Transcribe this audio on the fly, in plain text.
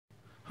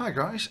Hi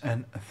guys,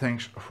 and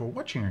thanks for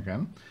watching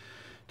again.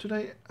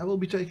 Today I will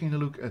be taking a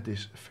look at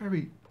this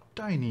very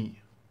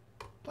tiny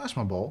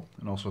plasma ball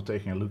and also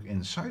taking a look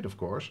inside, of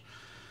course.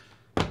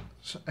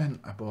 And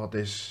I bought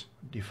this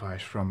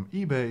device from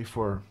eBay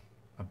for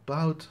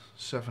about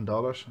 $7,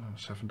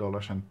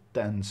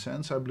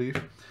 $7.10 I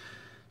believe.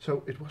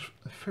 So it was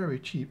very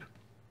cheap,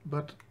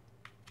 but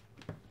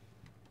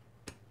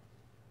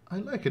I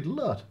like it a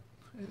lot.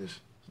 It is.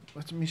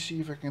 Let me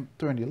see if I can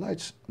turn the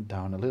lights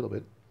down a little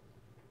bit.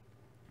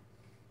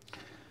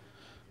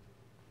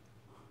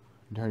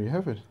 There you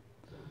have it.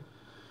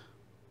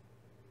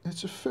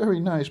 It's a very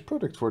nice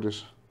product for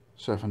this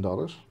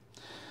 $7.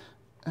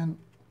 And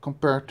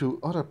compared to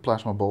other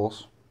plasma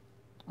balls,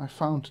 I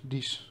found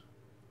these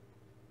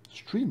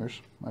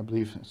streamers, I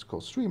believe it's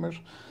called streamers,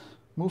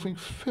 moving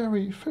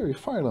very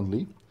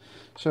violently.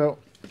 So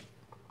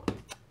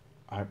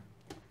I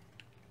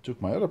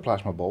took my other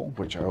plasma ball,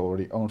 which I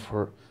already owned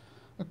for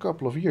a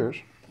couple of years.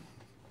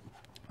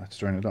 Let's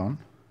turn it on.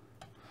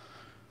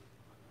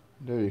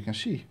 There you can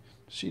see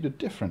the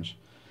difference.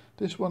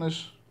 This one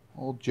is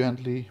all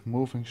gently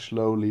moving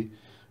slowly.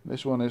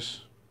 This one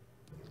is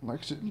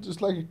like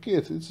just like a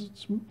kid.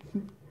 It's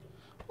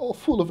all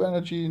full of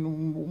energy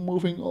and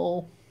moving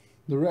all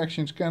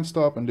directions, can't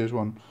stop. And this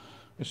one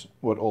is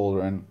what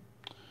older and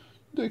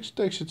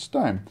takes its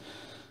time.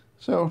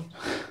 So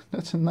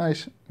that's a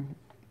nice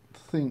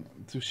thing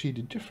to see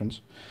the difference.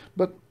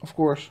 But of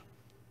course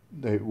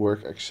they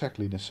work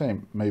exactly the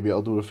same. Maybe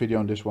I'll do a video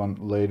on this one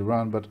later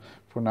on, but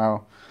for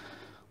now,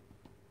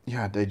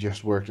 yeah, they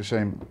just work the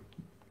same.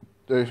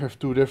 They have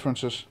two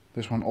differences.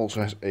 This one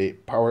also has a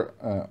power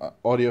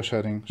audio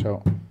setting,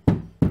 so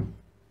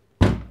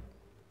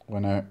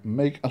when I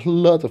make a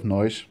lot of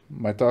noise,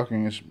 my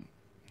talking is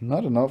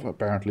not enough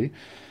apparently,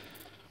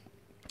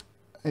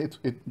 it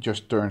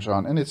just turns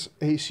on, and it's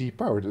AC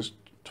powered. There's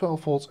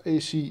 12 volts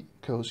AC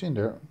goes in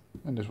there,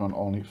 and this one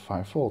only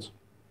 5 volts.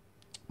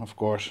 Of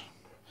course,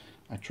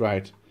 I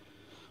tried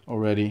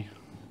already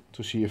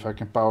to see if I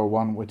can power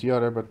one with the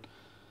other, but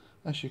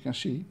as you can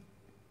see,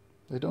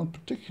 they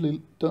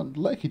don't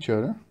like each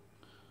other.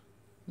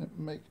 They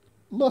make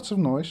lots of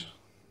noise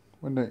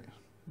when they,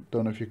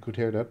 don't know if you could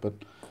hear that, but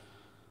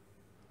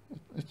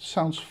it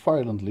sounds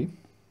violently.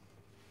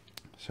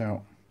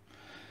 So,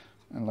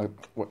 and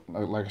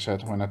like I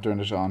said, when I turn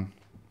this on,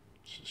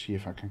 see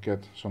if I can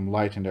get some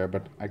light in there,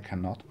 but I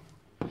cannot.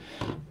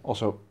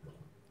 Also,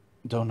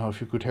 don't know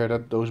if you could hear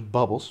that, those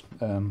bubbles.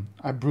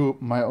 I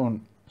brewed my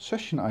own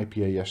session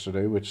IPA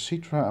yesterday with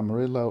Citra,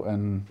 Amarillo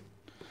and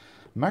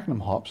Magnum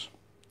hops,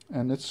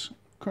 and it's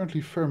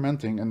currently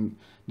fermenting, and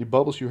the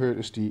bubbles you heard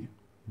is the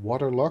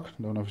water lock.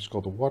 I don't know if it's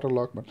called a water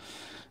lock, but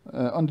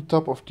on the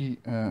top of the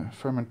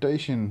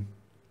fermentation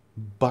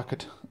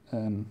bucket,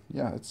 and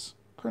yeah, it's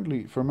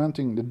currently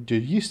fermenting. The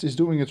yeast is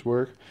doing its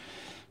work,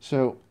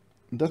 so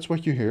that's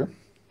what you hear.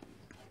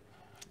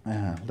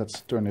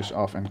 Let's turn this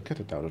off and get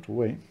it out of the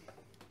way.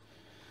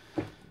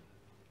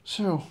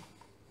 So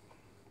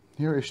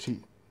here is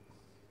the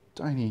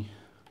tiny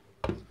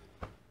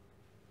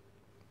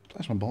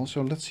plasma ball,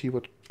 so let's see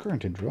what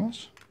current it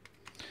draws.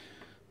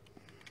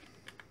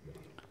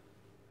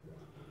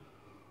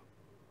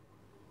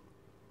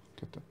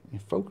 Get that in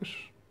focus,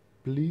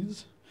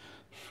 please.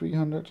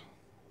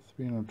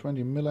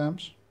 320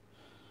 milliamps.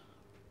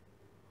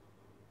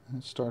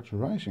 And it starts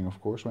rising, of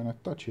course, when I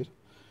touch it,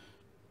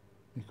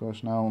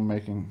 because now I'm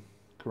making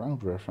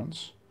ground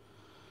reference.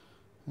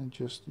 And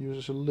just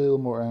uses a little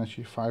more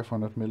energy,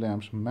 500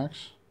 milliamps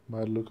max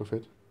by the look of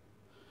it.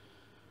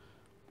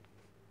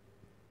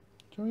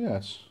 So yeah,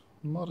 it's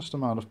a modest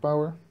amount of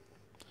power.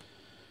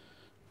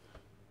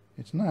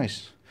 It's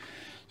nice.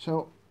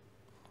 So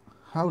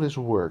how this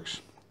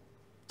works.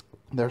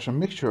 There's a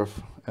mixture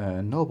of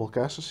noble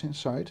gases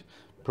inside,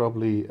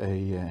 probably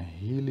a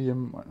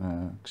helium,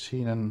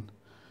 xenon,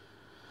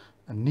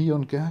 a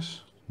neon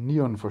gas.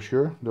 Neon for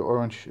sure. The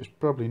orange is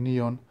probably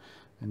neon,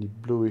 and the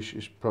bluish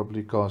is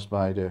probably caused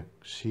by the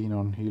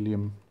xenon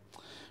helium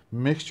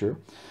mixture.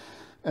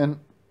 And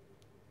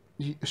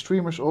the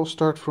streamers all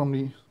start from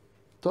the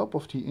top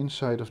of the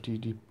inside of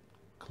the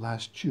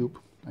glass tube,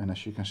 and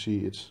as you can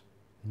see, it's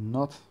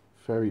not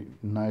very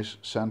nice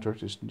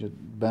centered. It's just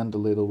bent a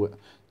little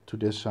to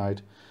this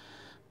side,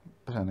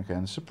 but then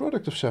again, it's a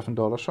product of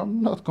 $7, so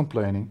I'm not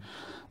complaining.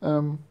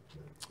 So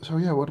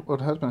yeah, what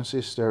happens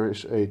is there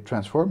is a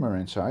transformer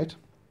inside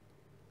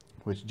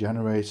which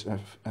generates a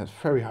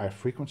very high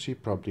frequency,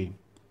 probably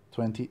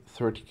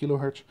 20-30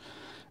 kilohertz,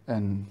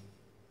 and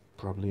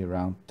probably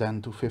around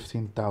 10 to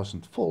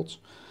 15,000 volts.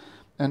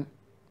 And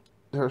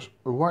there's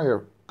a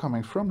wire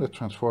coming from the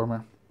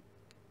transformer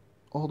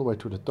all the way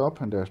to the top,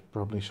 and there's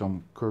probably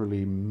some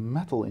curly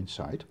metal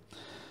inside,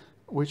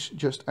 which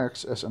just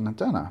acts as an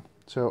antenna.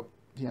 So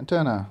the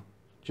antenna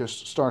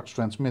just starts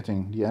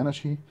transmitting the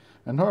energy,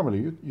 and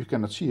normally you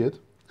cannot see it,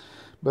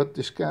 but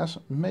this gas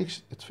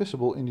makes it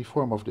visible in the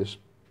form of this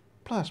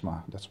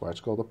plasma. That's why it's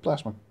called a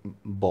plasma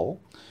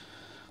ball.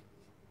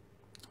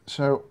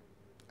 So,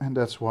 and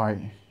that's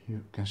why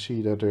you can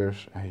see that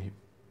there's a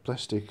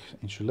plastic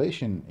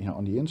insulation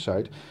on the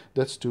inside.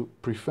 That's to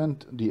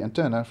prevent the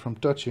antenna from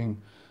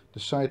touching the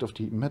side of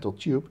the metal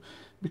tube,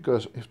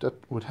 because if that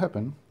would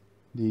happen,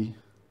 the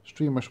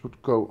streamers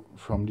would go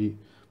from the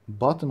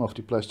bottom of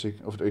the plastic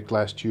of the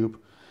glass tube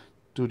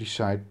to the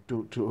side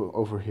to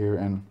over here,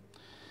 and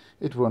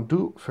it won't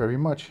do very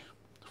much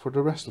for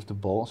the rest of the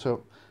ball.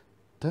 So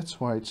that's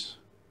why it's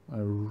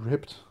a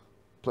ripped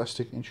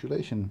plastic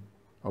insulation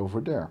over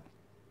there.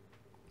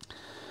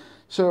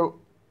 So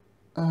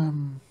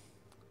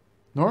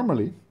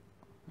normally,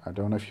 I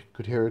don't know if you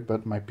could hear it,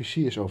 but my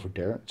PC is over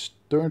there. It's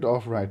turned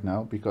off right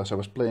now because I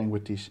was playing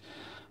with these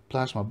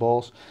plasma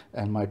balls,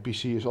 and my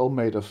PC is all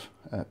made of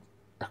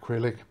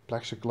acrylic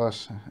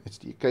plexiglass.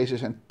 The case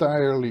is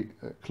entirely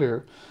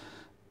clear,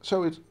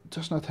 so it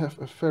does not have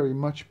a very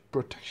much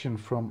protection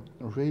from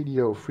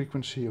radio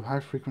frequency or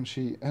high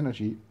frequency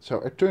energy.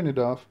 So I turned it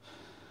off.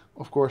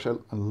 Of course, I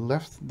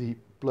left the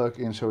plug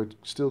in, so it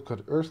still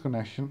got earth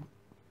connection,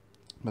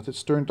 but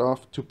it's turned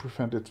off to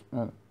prevent it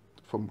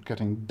from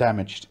getting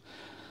damaged.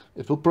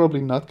 It will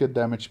probably not get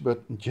damaged,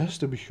 but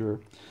just to be sure.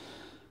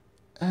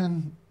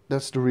 And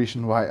that's the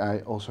reason why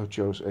I also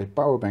chose a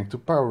power bank to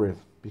power it,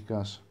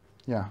 because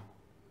yeah,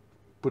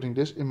 putting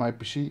this in my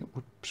PC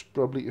was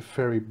probably a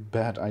very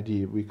bad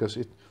idea, because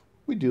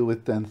we deal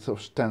with tens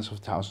of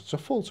thousands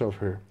of volts over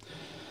here.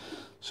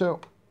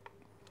 So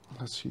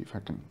let's see if I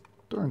can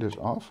turn this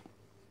off.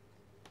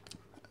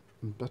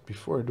 But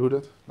before I do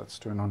that, let's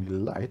turn on the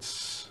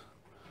lights.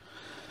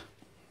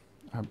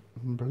 I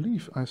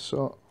believe I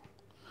saw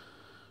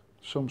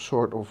some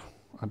sort of,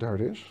 there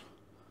it is.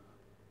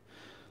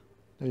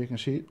 There you can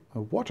see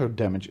a water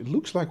damage. It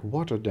looks like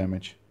water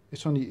damage.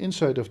 It's on the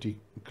inside of the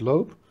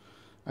globe.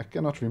 I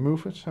cannot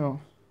remove it, so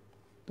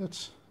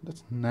that's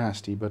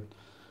nasty. But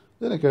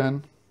then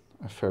again,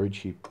 a very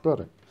cheap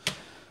product.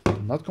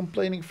 I'm not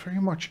complaining very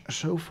much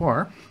so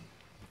far.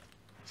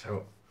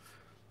 So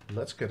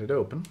let's get it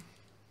open.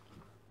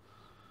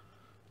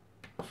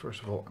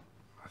 First of all,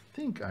 I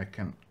think I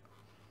can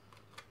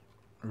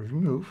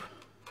remove.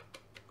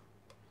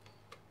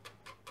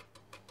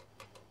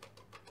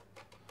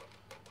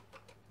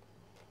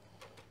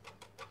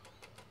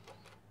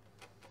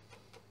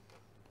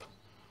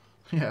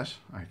 Yes,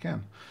 I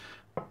can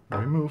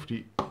remove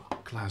the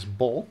glass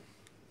ball,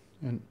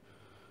 and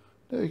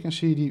there you can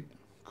see the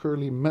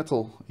curly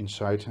metal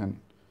inside and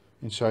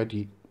inside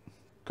the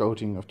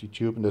coating of the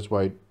tube, and that's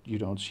why you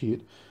don't see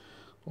it.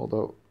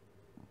 Although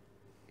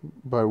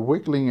by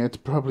wiggling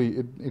it, probably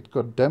it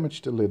got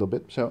damaged a little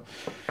bit. So,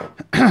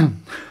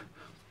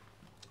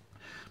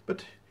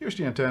 but here's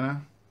the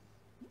antenna.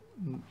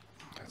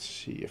 Let's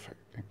see if I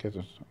can get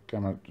it.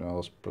 Camera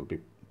is probably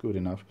good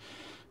enough.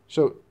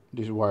 So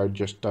this wire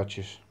just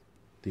touches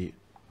the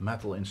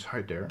metal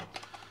inside there.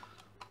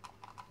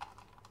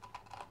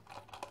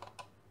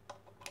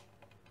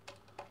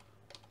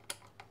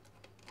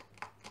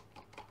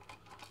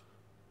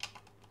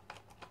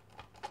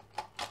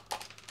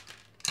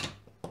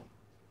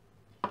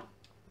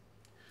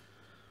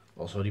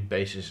 Also, the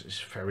base is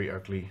very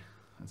ugly.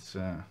 It's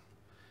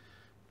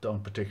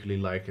don't particularly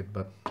like it,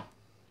 but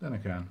then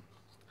again,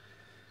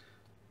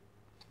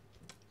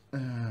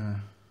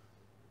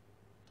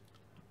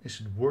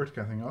 is it worth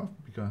getting off?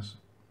 Because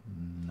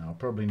no,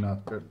 probably not.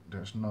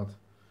 There's not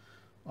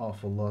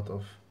awful lot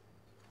of.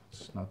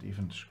 It's not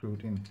even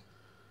screwed in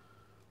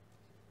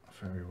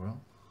very well.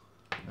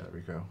 There we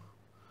go.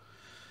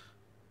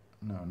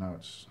 No, now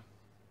it's.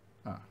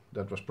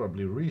 That was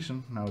probably a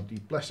reason. Now the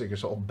plastic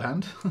is all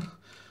bent.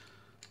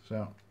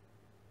 So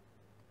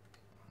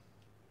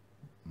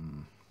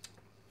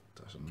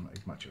doesn't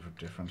make much of a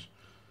difference.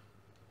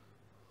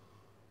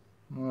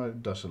 Well,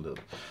 it does a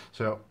little.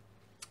 So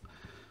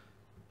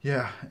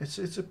yeah,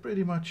 it's a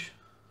pretty much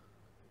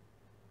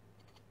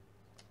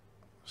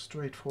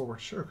straightforward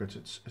circuit.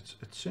 It's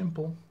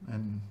simple,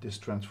 and this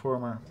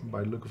transformer,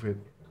 by the look of it,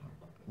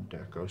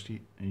 there goes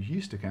the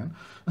yeast again.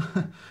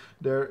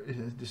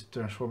 This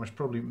transformer is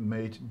probably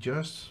made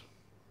just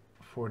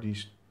for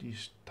these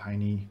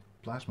tiny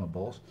plasma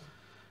balls,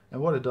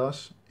 and what it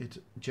does,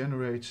 it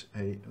generates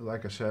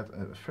like I said,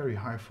 a very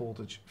high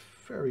voltage,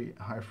 very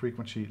high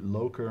frequency,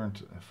 low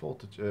current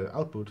voltage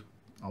output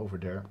over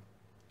there,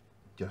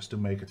 just to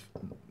make it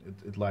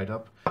light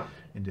up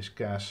in this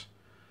gas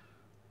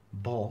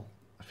ball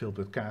filled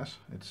with gas.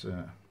 It's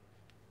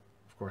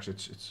of course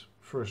it's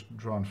first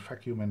drawn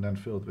vacuum and then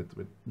filled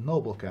with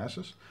noble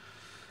gases,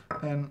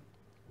 and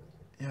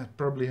yeah, it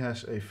probably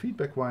has a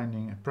feedback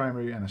winding, a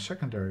primary and a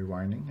secondary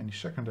winding, and the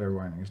secondary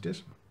winding is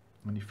this.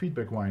 And the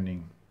feedback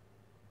winding,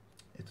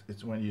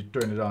 it's when you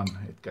turn it on,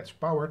 it gets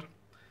powered.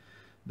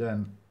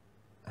 Then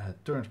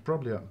turns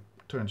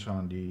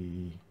on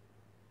the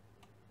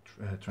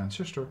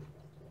transistor,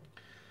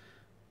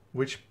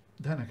 which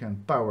then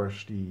again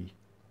powers the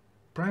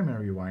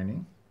primary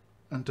winding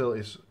until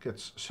it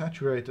gets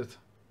saturated,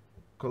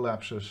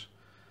 collapses,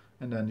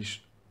 and then this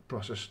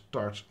process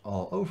starts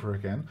all over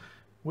again,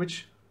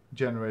 which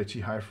generates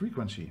the high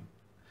frequency.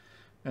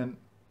 And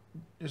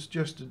it's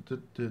just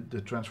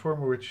the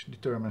transformer which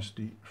determines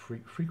the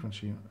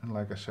frequency, and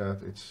like I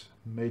said, it's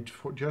made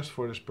for just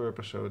for this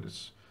purpose, so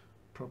it's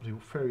probably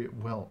very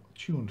well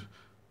tuned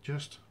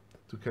just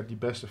to get the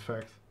best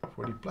effect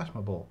for the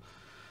plasma ball.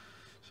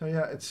 So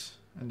yeah,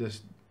 and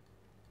this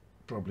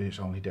probably is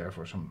only there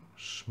for some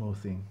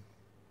smoothing,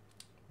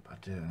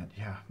 but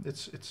yeah,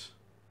 it's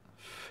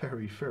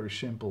very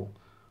simple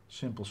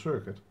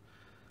circuit,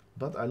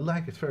 but I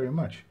like it very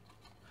much.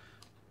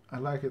 I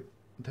like it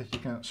that you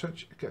can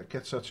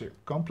get such a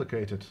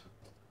complicated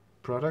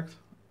product,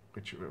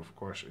 which of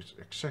course it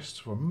exists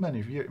for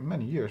many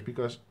years,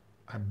 because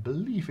I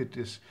believe it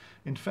is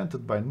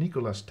invented by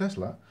Nikola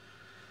Tesla,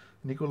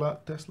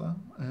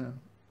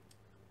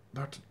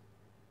 but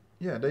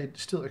yeah, they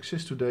still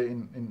exist today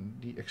in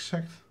the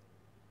exact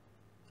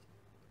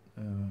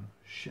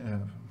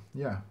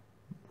yeah,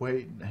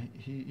 way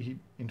he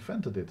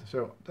invented it.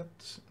 So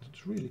that's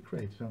really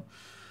great. So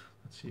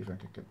let's see if I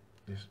can get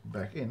this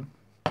back in.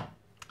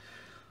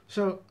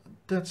 So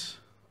that's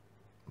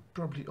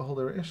probably all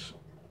there is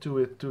to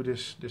it, to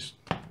this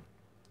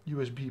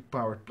USB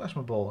powered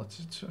plasma ball.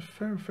 It's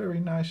a very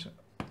nice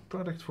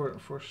product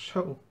for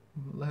so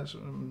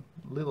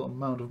little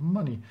amount of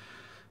money.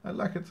 I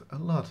like it a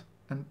lot.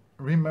 And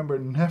remember,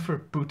 never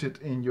put it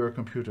in your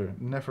computer.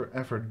 Never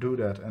ever do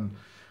that. And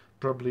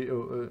probably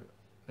a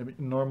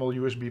normal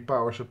USB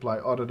power supply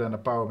other than a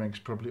power bank is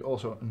probably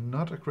also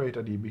not a great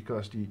idea,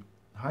 because the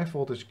high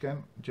voltage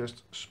can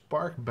just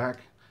spark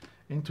back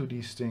into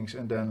these things,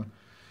 and then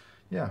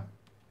yeah,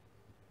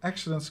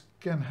 accidents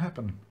can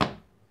happen.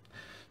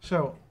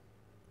 So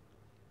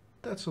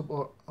that's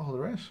all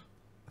there is.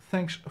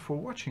 Thanks for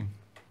watching.